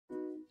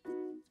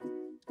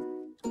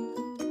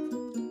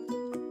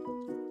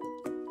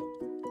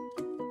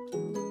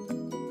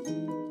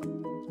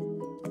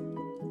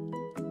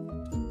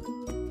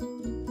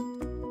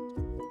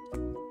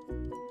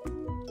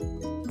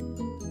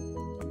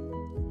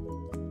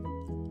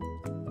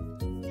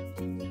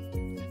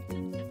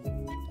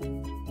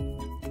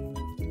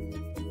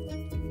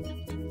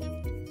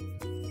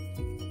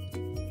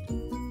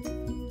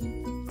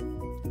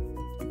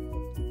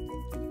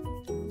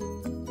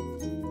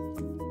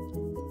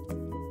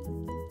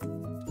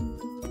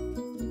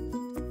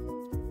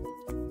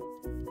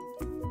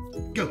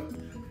Go.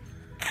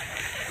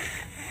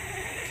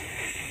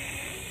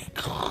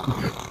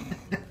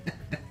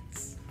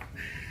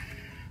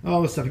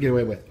 All the stuff to get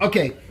away with.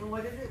 Okay. Well,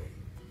 what is it?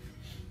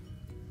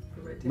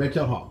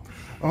 Red-tailed hawk.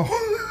 Oh.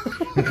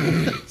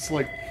 It's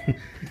like...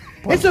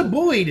 It's a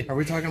Boyd. Are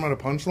we talking about a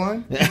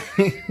punchline?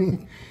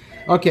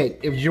 Okay,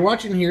 if you're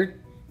watching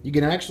here, you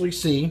can actually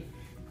see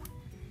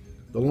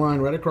the line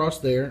right across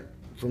there,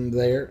 from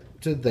there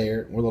to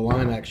there, where the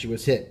line actually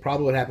was hit.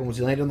 Probably what happened was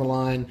he landed on the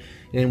line,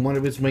 and one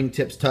of his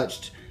wingtips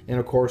touched. And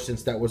of course,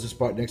 since that was a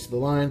spot next to the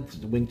line,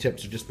 the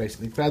wingtips are just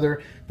basically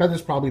feather.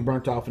 Feathers probably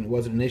burnt off, and it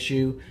wasn't an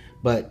issue.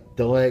 But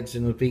the legs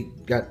and the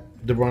feet got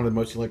the brunt of the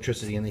most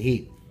electricity and the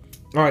heat.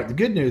 All right, the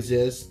good news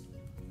is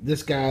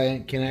this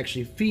guy can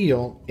actually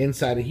feel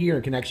inside of here,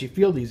 can actually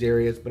feel these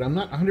areas, but I'm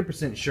not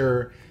 100%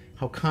 sure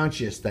how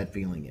conscious that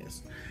feeling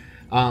is.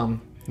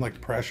 Like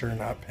pressure,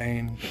 not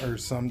pain, or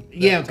some...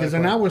 Yeah, because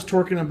when I was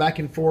torquing him back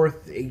and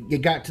forth,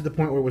 it got to the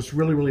point where it was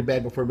really, really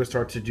bad before we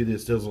start to do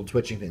this little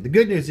twitching thing. The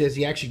good news is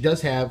he actually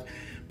does have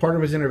part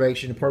of his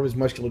innervation and part of his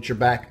musculature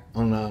back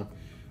on the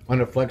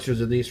flexors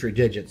of these 3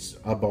 digits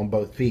up on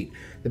both feet.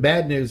 The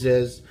bad news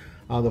is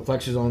the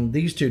flexors on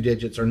these 2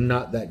 digits are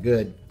not that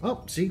good.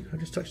 Oh, see, I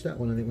just touched that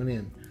one and it went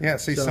in. Yeah,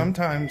 see, so,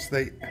 sometimes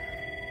they...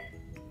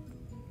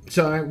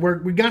 So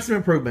we got some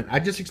improvement. I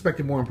just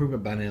expected more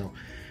improvement by now.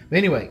 But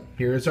anyway,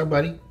 here is our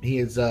buddy. He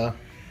is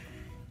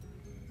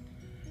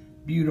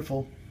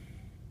beautiful.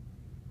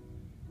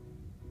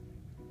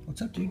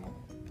 What's up, dude?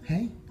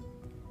 Hey.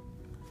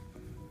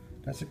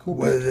 That's a cool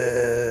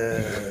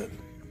bird.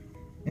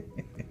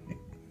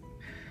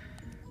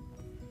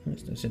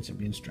 There's no sense of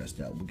being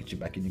stressed out. We'll get you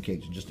back in your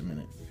cage in just a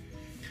minute.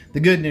 The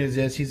good news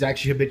is he's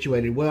actually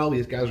habituated well.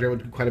 These guys are able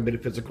to do quite a bit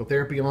of physical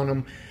therapy on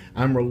him.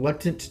 I'm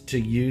reluctant to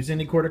use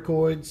any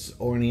corticoids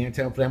or any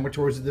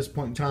anti-inflammatories at this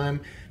point in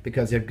time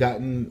because they've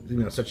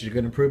gotten such a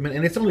good improvement.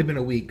 And it's only been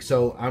a week,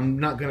 so I'm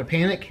not going to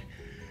panic.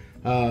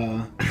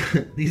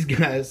 These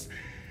guys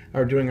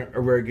are doing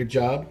a very good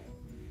job.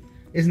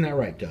 Isn't that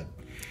right, Doug?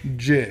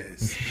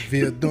 Yes,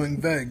 we are doing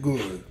very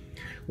good.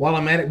 While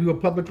I'm at it, we will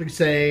publicly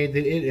say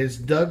that it is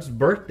Doug's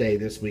birthday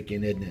this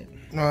weekend, isn't it?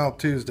 Well,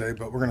 Tuesday,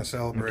 but we're going to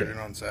celebrate it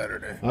on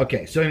Saturday.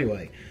 Okay, so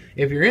anyway,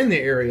 if you're in the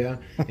area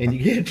and you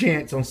get a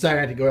chance on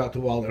Saturday to go out to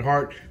Wallet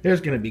Heart,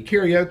 there's going to be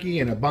karaoke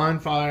and a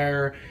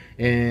bonfire,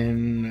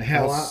 and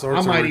hell,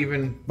 I might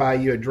even buy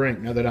you a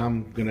drink now that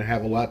I'm going to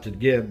have a lot to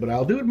give, but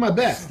I'll do my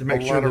best to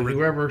make sure that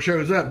whoever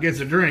shows up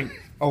gets a drink.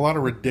 A lot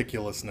of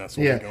ridiculousness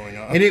will be going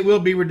on. And it will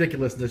be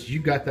ridiculousness.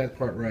 You got that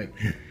part right.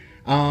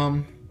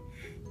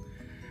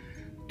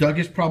 Doug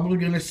is probably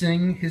going to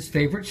sing his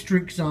favorite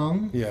streak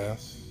song.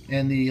 Yes.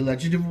 And the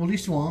Legend of Woolly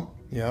Swamp.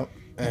 Yep.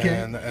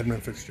 And the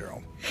Edmund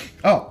Fitzgerald.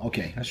 Oh,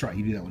 okay. That's right.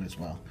 You do that one as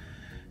well.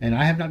 And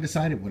I have not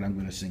decided what I'm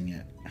going to sing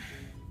yet.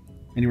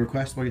 Any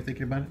requests while you're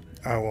thinking about it?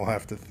 I will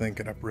have to think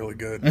it up really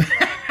good.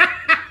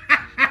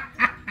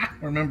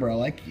 Remember, I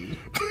like you.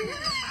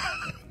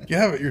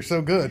 Yeah, but you're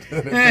so good.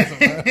 It doesn't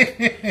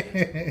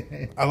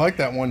matter. I like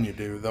that one you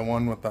do. The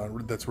one with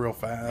that's real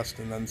fast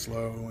and then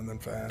slow and then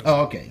fast.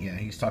 Oh, okay. Yeah,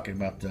 he's talking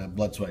about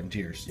Blood, Sweat, and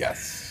Tears.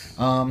 Yes.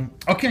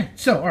 Okay,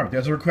 so, all right.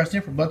 There's a request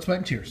here for Blood, Sweat,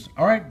 and Tears.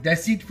 All right,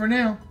 that's it for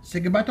now.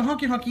 Say goodbye to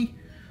Honky Honky.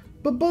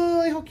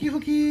 Bye-bye, Honky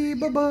Honky.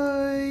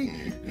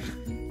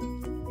 Bye-bye.